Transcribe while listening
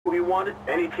he wanted?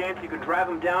 Any chance you could drive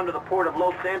him down to the port of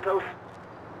Los Santos?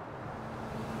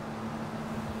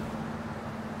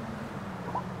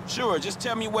 Sure, just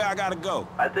tell me where I gotta go.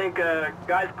 I think a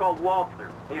guy's called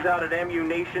Walter. He's out at MU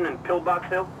Nation and Pillbox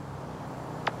Hill.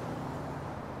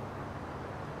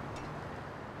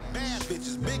 Bad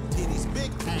bitches, big titties,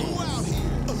 big ass. Who out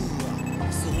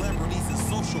here? Celebrities and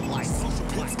socialites.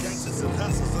 Pimps, gangsters, and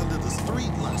hustlers under the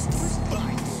street lights.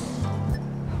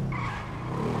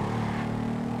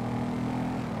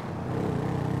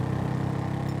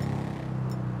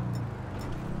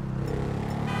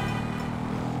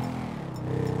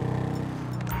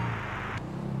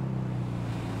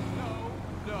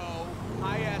 No,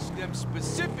 I asked them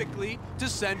specifically to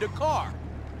send a car.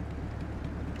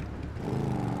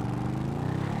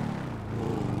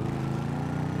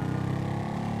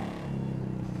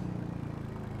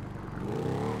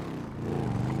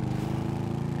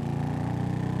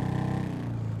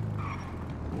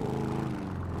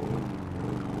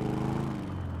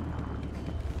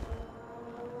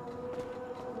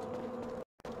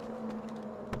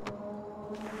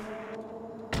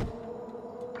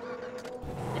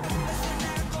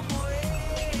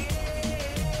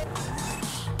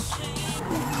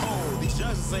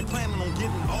 Ain't planning on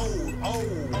getting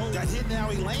old. Got hit now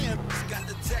he land. Got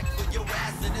the tech for your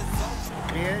ass and it's over.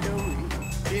 Clear the way,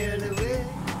 clear the way,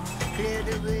 clear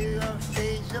the way off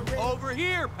stage away. Over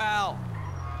here, pal.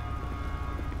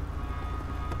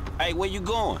 Hey, where you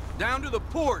going? Down to the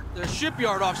port, the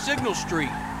shipyard off Signal Street.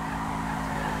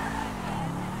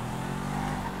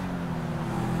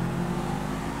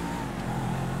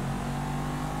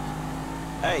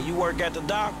 Hey, you work at the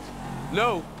dock?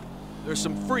 No. There's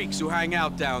some freaks who hang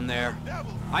out down there.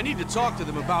 I need to talk to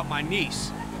them about my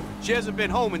niece. She hasn't been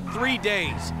home in 3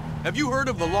 days. Have you heard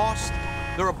of the Lost?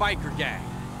 They're a biker gang.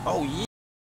 Oh, yeah.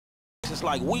 It's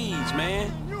like weeds,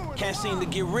 man. Can't seem to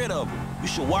get rid of them. You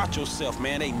should watch yourself,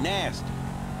 man. They nasty.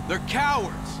 They're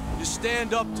cowards. You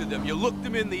stand up to them, you look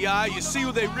them in the eye, you see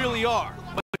who they really are.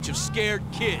 A bunch of scared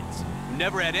kids who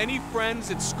never had any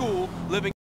friends at school,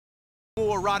 living a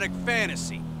erotic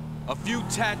fantasy. A few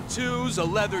tattoos, a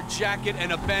leather jacket,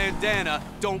 and a bandana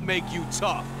don't make you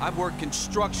tough. I've worked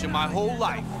construction my whole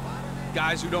life.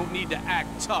 Guys who don't need to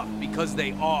act tough because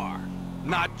they are.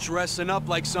 Not dressing up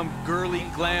like some girly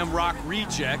glam rock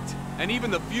reject. And even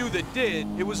the few that did,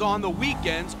 it was on the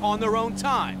weekends on their own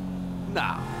time.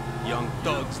 Nah, young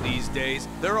thugs these days,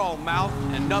 they're all mouth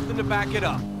and nothing to back it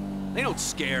up. They don't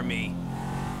scare me.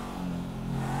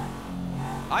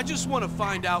 I just want to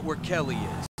find out where Kelly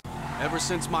is. Ever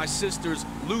since my sister's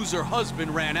loser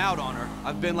husband ran out on her,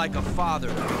 I've been like a father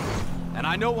to her. And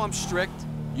I know I'm strict.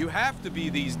 You have to be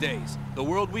these days. The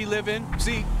world we live in.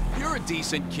 See, you're a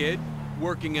decent kid,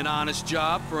 working an honest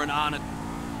job for an honest...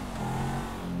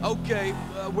 Okay,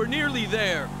 we're nearly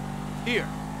there. Here,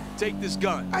 take this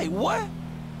gun. Hey, what?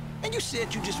 And you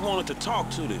said you just wanted to talk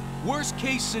to them. Worst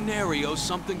case scenario,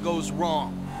 something goes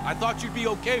wrong. I thought you'd be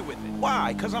okay with it.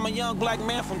 Why? Because I'm a young black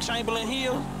man from Chamberlain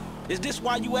Hills? Is this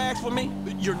why you asked for me?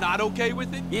 You're not okay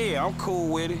with it? Yeah, I'm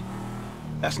cool with it.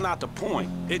 That's not the point.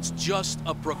 It's just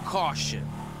a precaution.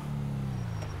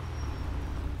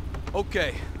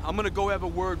 Okay, I'm gonna go have a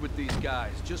word with these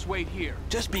guys. Just wait here.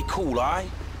 Just be cool, all right?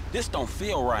 This don't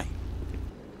feel right.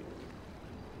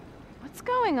 What's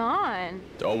going on?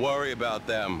 Don't worry about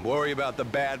them. Worry about the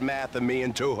bad math of me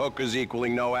and 2 hookers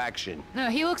equaling no action. No,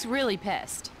 he looks really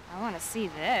pissed. I want to see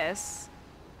this.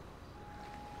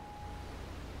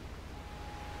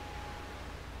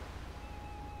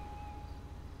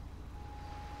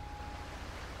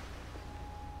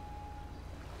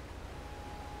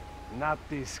 Not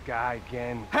this guy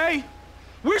again. Hey!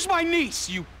 Where's my niece,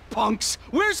 you punks?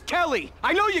 Where's Kelly?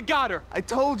 I know you got her! I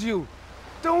told you.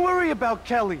 Don't worry about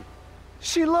Kelly.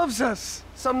 She loves us.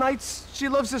 Some nights, she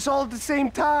loves us all at the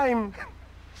same time.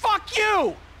 Fuck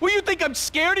you! Well, you think I'm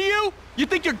scared of you? You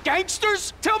think you're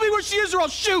gangsters? Tell me where she is or I'll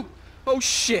shoot! Oh,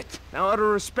 shit. Now, out of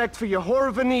respect for your whore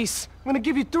of a niece, I'm gonna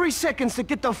give you 3 seconds to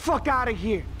get the fuck out of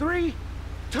here. 3,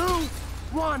 2,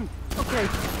 1. Okay.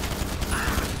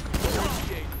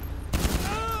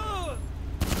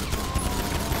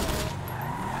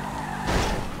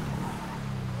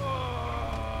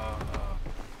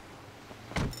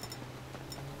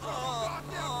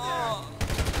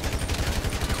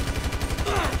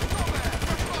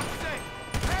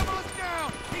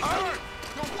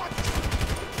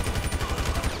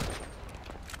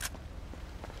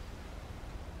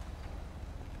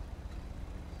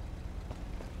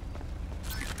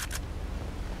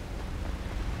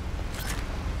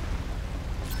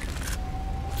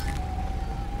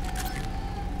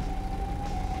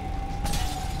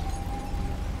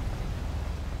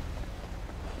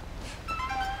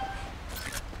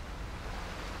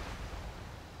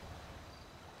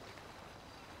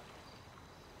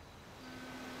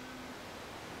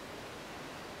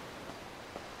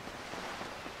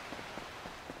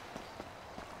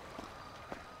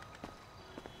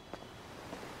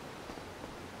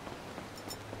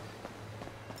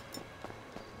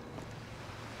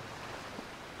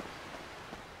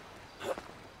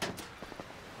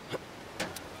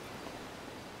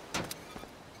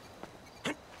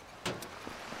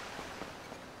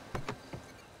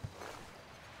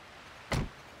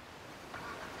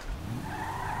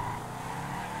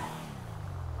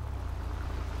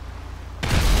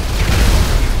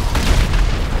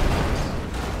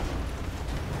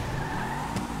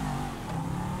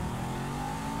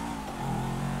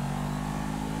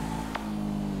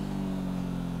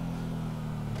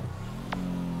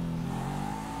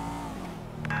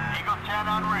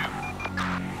 man en route.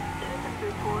 Citizens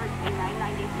report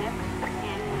 996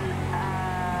 in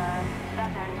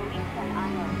southern Leeson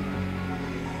Island.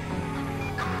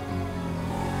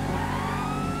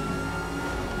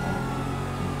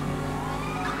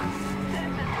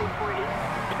 Citizens reporting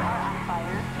car on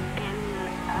fire in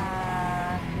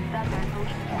southern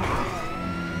Leeson Island.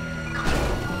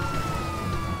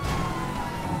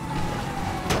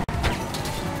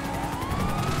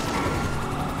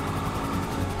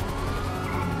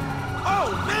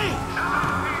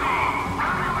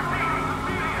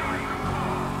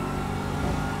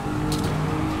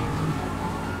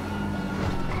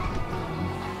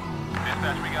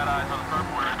 Dispatch, we got eyes on the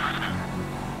purple in pursuit.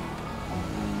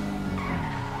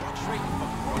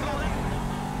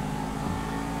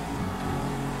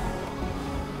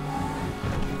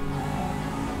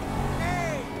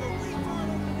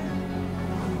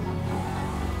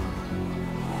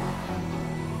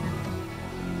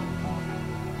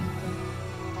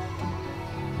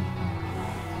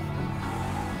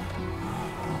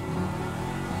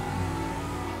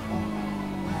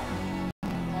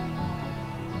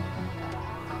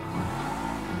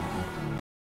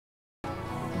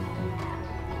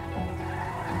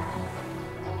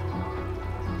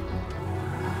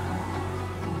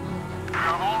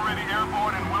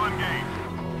 Airborne and will engage.